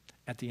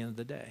at the end of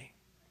the day.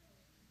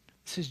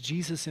 This is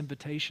Jesus'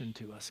 invitation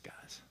to us,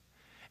 guys.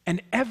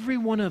 And every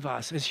one of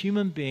us as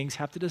human beings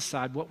have to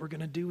decide what we're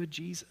going to do with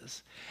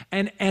Jesus.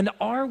 And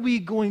are we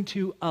going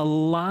to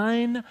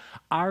align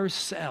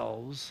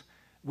ourselves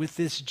with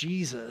this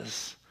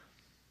Jesus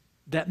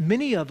that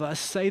many of us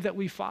say that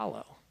we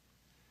follow?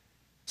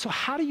 So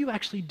how do you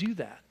actually do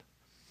that?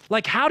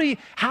 Like how do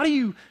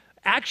you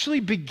actually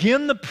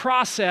begin the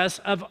process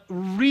of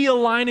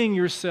realigning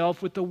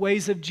yourself with the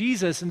ways of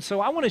Jesus? And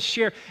so I want to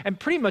share, and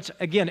pretty much,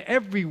 again,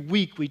 every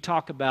week we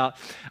talk about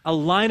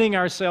aligning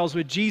ourselves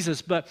with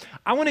Jesus, but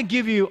I want to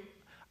give you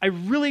a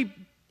really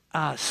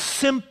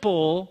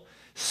simple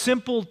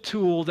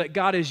tool that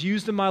God has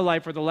used in my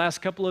life for the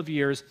last couple of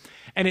years.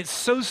 And it's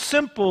so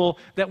simple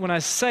that when I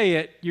say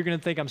it, you're going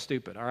to think I'm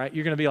stupid, all right?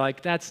 You're going to be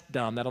like, that's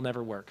dumb, that'll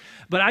never work.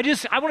 But I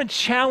want to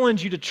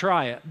challenge you to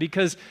try it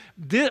because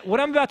what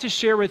I'm about to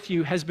share with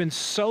you has been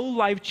so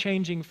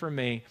life-changing for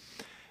me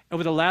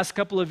over the last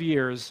couple of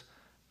years.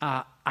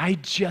 I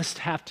just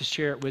have to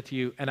share it with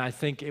you, and I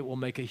think it will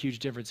make a huge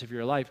difference in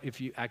your life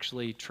if you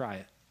actually try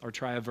it or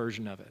try a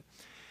version of it.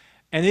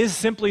 And it is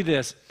simply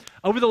this.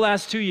 Over the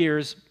last 2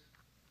 years,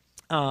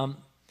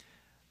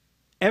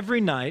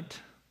 every night,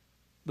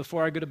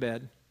 before I go to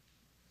bed,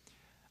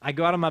 I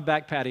go out on my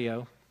back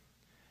patio,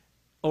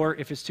 or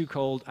if it's too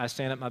cold, I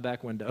stand at my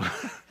back window.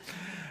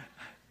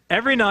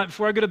 Every night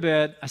before I go to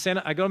bed,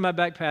 I go to my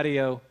back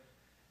patio,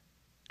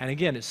 and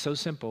again, it's so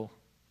simple,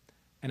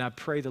 and I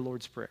pray the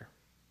Lord's Prayer.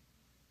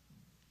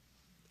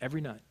 Every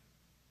night.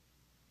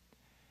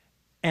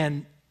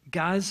 And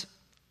guys,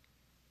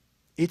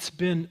 it's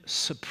been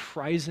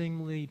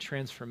surprisingly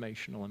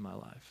transformational in my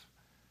life.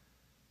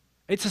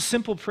 It's a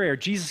simple prayer.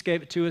 Jesus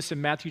gave it to us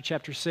in Matthew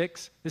chapter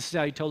 6. This is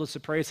how he told us to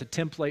pray. It's a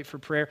template for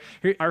prayer.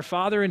 Here, our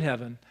Father in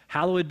heaven,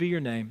 hallowed be your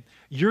name.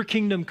 Your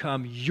kingdom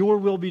come, your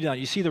will be done.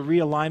 You see the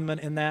realignment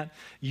in that?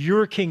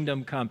 Your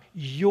kingdom come,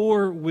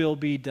 your will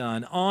be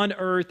done on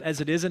earth as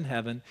it is in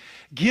heaven.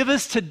 Give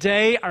us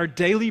today our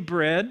daily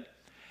bread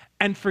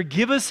and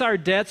forgive us our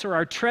debts or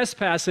our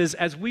trespasses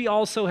as we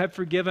also have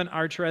forgiven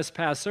our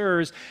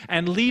trespassers.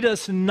 And lead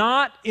us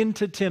not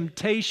into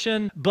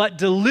temptation, but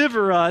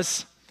deliver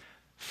us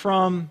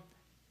from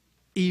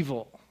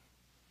evil.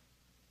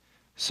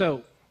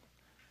 So,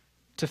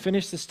 to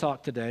finish this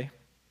talk today,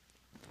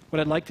 what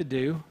I'd like to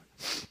do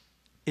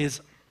is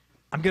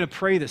I'm going to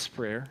pray this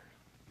prayer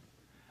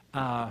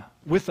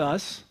with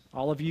us,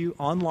 all of you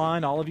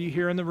online, all of you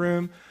here in the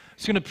room. I'm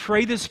just going to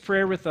pray this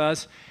prayer with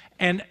us,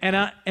 and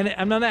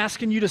I'm not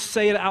asking you to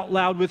say it out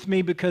loud with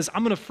me because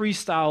I'm going to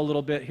freestyle a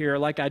little bit here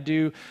like I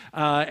do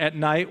at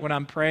night when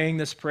I'm praying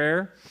this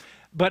prayer.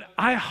 But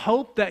I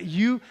hope that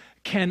you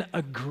can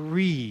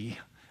agree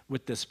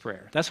with this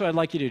prayer. That's what I'd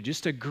like you to do.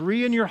 Just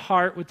agree in your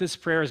heart with this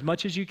prayer as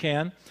much as you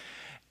can.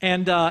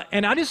 And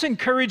I just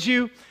encourage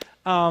you,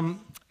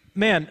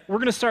 man, we're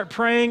going to start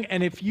praying.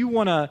 And if you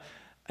want to,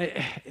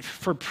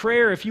 for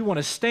prayer, if you want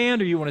to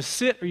stand or you want to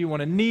sit or you want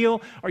to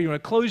kneel or you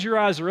want to close your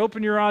eyes or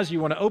open your eyes, or you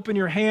want to open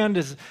your hand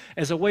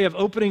as a way of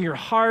opening your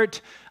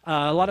heart.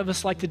 A lot of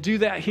us like to do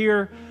that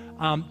here.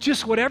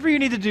 Just whatever you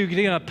need to do, get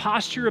in a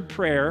posture of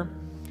prayer.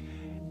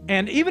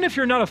 And even if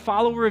you're not a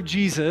follower of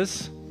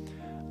Jesus,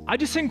 I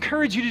just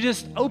encourage you to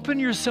just open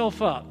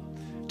yourself up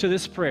to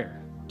this prayer.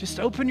 Just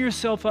open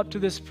yourself up to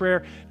this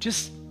prayer.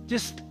 Just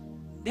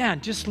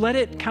let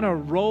it kind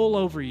of roll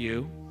over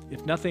you,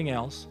 if nothing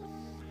else.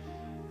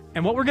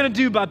 And what we're going to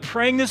do by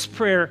praying this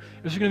prayer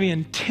is we're going to be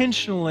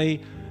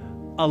intentionally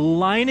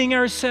aligning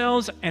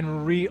ourselves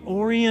and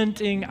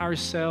reorienting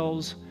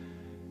ourselves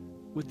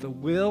with the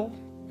will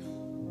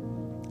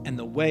and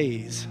the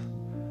ways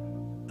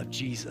of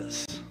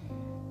Jesus.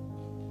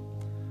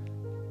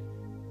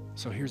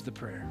 So here's the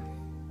prayer.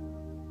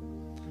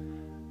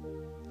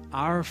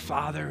 Our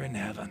Father in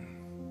heaven.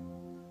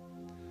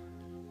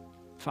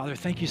 Father,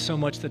 thank you so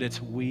much that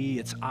it's we,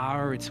 it's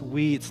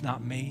we, it's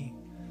not me.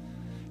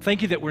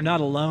 Thank you that we're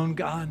not alone,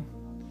 God.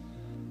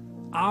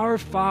 Our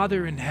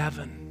Father in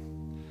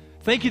heaven.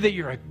 Thank you that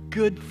you're a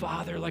good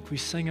Father like we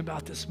sang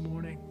about this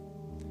morning.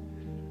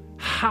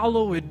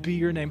 Hallowed be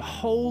your name.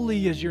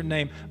 Holy is your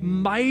name.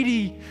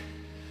 Mighty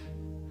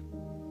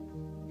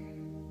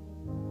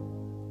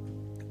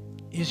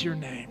is your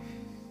name.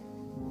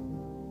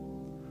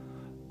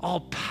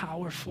 All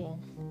powerful,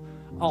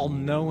 all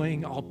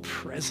knowing, all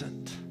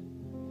present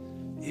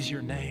is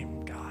your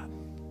name, God.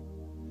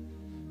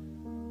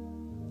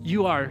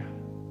 You are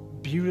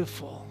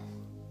beautiful,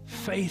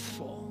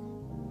 faithful,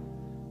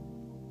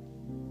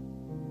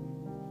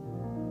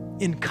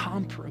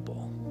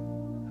 incomparable,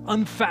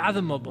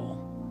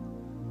 unfathomable.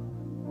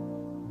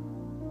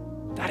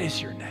 That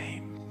is your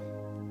name.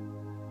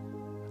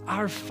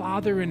 Our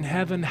Father in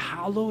heaven,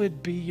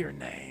 hallowed be your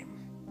name.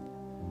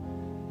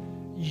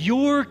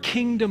 Your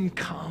kingdom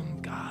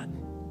come, God.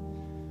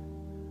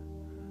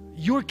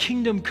 Your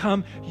kingdom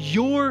come,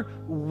 your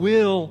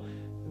will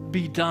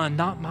be done.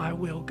 Not my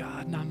will,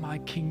 God, not my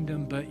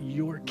kingdom, but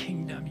your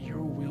kingdom,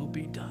 your will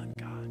be done,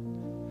 God.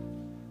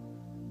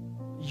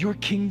 Your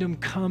kingdom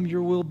come,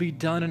 your will be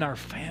done in our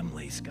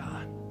families,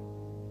 God.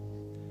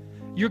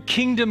 Your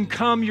kingdom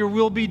come, your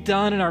will be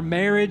done in our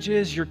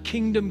marriages. Your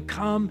kingdom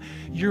come,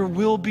 your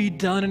will be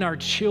done in our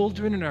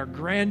children and our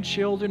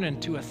grandchildren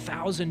and to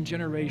 1,000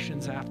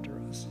 generations after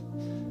us.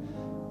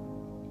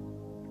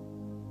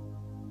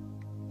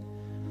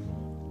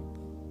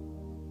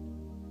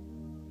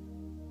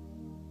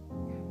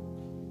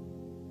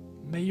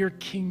 May your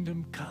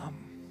kingdom come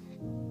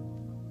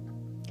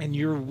and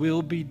your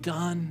will be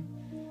done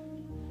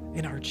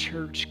in our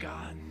church,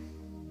 God.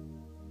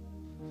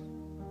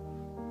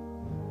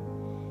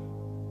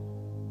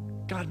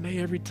 God, may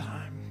every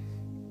time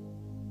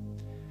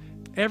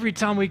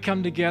we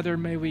come together,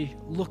 may we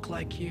look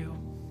like you,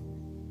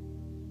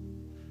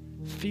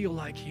 feel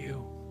like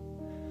you,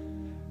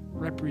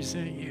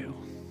 represent you.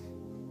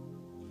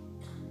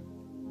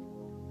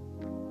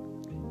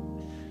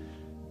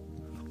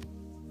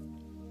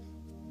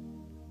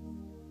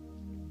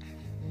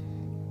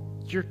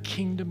 Your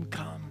kingdom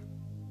come.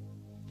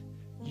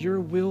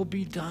 Your will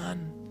be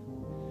done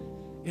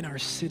in our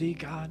city,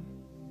 God.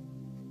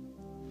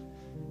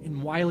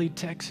 In Wiley,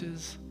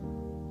 Texas.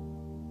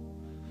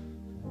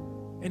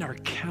 In our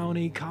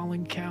county,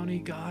 Collin County,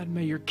 God.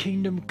 May your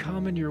kingdom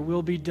come and your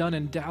will be done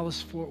in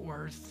Dallas, Fort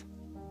Worth.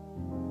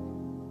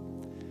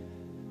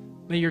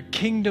 May your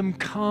kingdom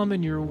come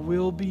and your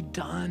will be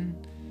done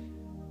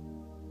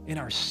in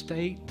our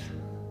state,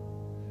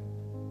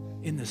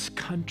 in this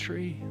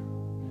country,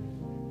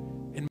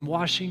 in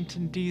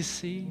Washington,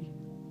 D.C.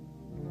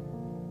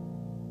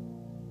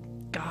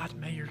 God,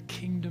 may your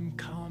kingdom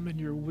come and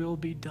your will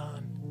be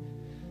done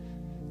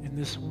in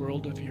this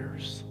world of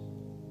yours.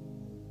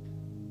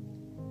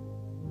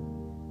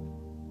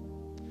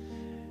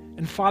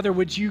 And Father,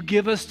 would you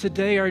give us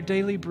today our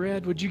daily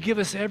bread? Would you give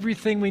us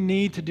everything we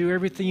need to do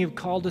everything you've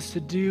called us to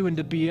do and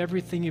to be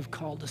everything you've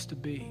called us to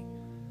be?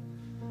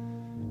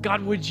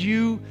 God, would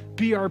you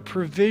be our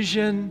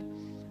provision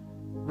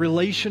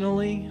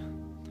relationally?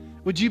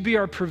 Would you be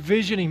our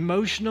provision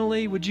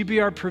emotionally? Would you be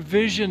our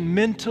provision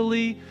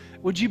mentally?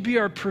 Would you be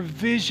our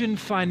provision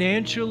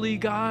financially,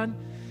 God?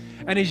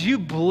 And as you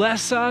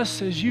bless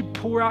us, as you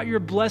pour out your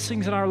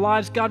blessings in our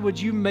lives, God, would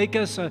you make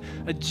us a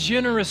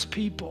generous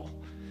people?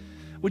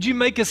 Would you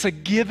make us a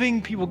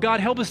giving people? God,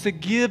 help us to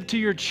give to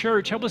your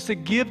church. Help us to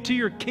give to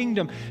your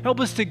kingdom. Help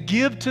us to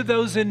give to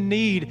those in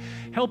need.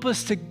 Help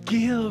us to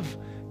give,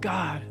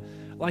 God,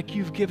 like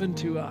you've given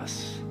to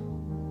us.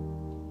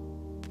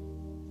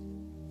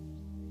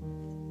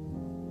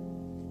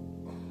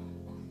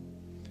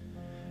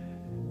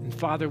 And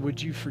Father,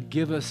 would you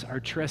forgive us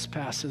our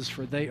trespasses,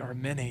 for they are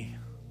many.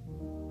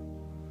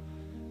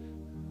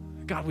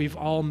 God, we've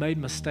all made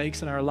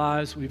mistakes in our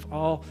lives. We've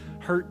all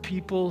hurt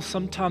people.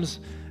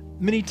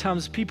 Many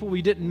times people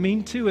we didn't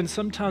mean to, and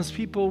sometimes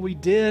people we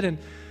did. And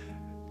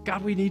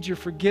God, we need your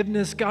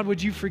forgiveness. God,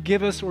 would you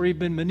forgive us where we've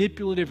been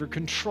manipulative or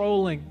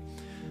controlling?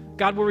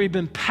 God, where we've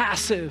been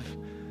passive.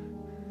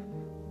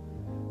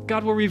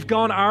 God, where we've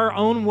gone our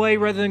own way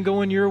rather than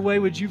going your way,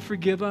 would you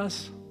forgive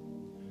us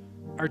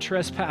our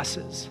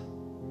trespasses?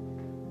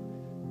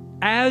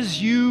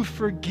 As you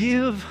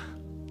forgive,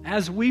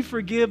 as we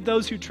forgive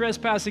those who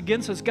trespass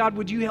against us, God,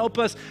 would you help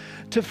us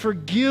to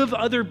forgive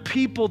other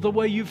people the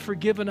way you've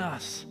forgiven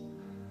us?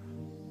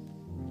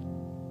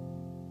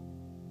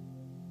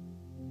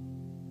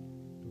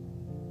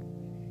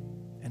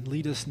 And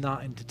lead us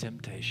not into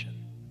temptation.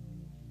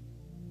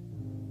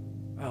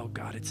 Oh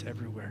God, it's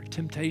everywhere.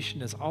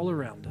 Temptation is all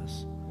around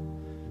us.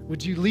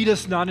 Would you lead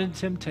us not into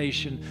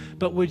temptation,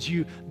 but would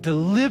you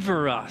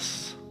deliver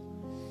us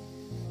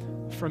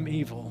from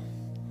evil?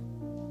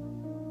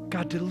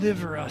 God,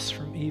 deliver us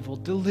from evil.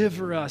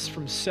 Deliver us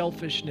from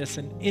selfishness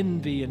and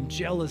envy and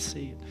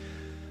jealousy,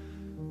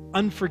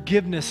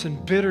 unforgiveness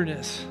and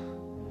bitterness.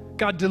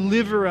 God,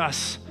 deliver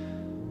us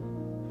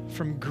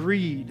from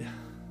greed.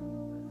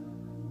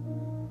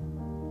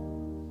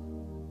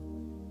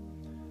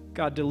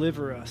 God,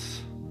 deliver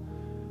us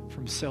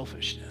from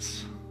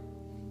selfishness.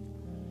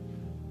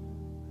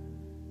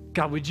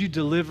 God, would you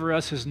deliver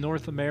us as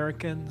North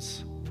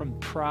Americans from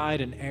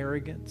pride and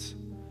arrogance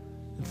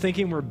and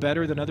thinking we're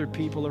better than other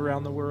people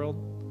around the world?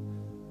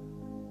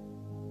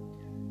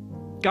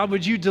 God,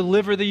 would you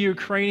deliver the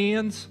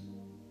Ukrainians?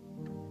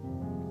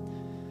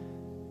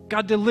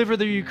 God, deliver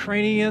the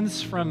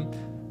Ukrainians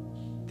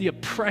from the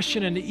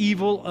oppression and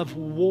evil of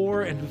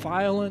war and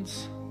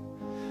violence.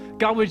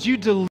 God, would you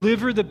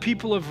deliver the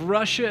people of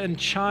Russia and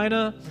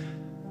China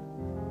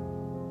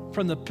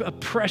from the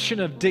oppression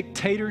of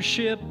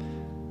dictatorship?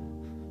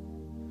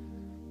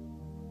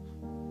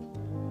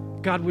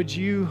 God, would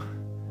you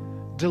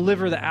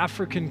deliver the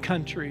African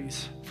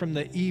countries from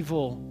the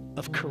evil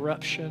of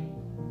corruption?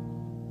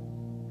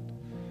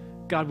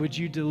 God, would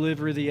you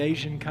deliver the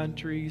Asian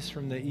countries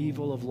from the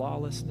evil of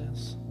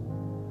lawlessness?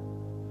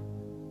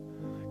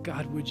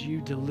 God, would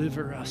you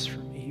deliver us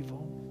from evil?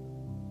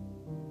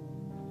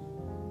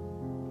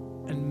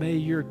 And may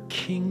your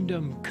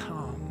kingdom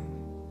come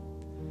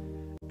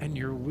and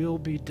your will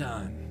be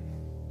done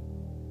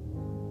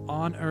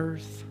on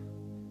earth,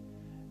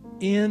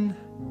 in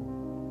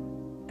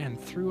and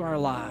through our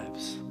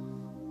lives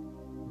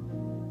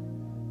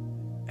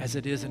as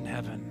it is in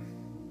heaven.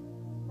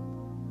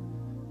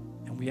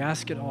 And we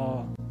ask it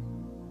all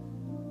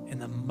in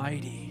the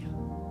mighty,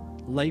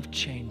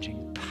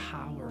 life-changing,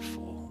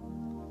 powerful,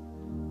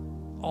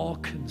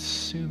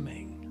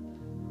 all-consuming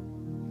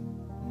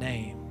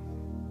name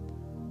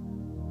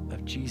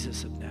of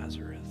Jesus of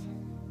Nazareth.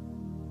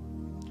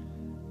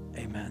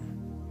 Amen.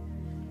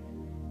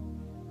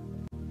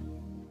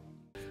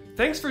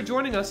 Thanks for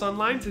joining us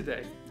online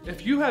today.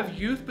 If you have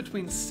youth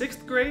between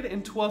 6th grade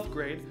and 12th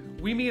grade,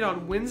 we meet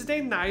on Wednesday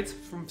nights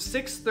from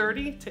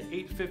 6:30 to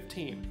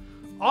 8:15.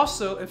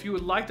 Also, if you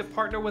would like to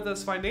partner with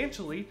us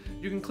financially,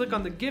 you can click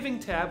on the Giving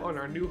tab on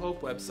our New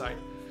Hope website.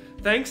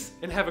 Thanks,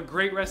 and have a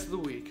great rest of the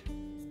week.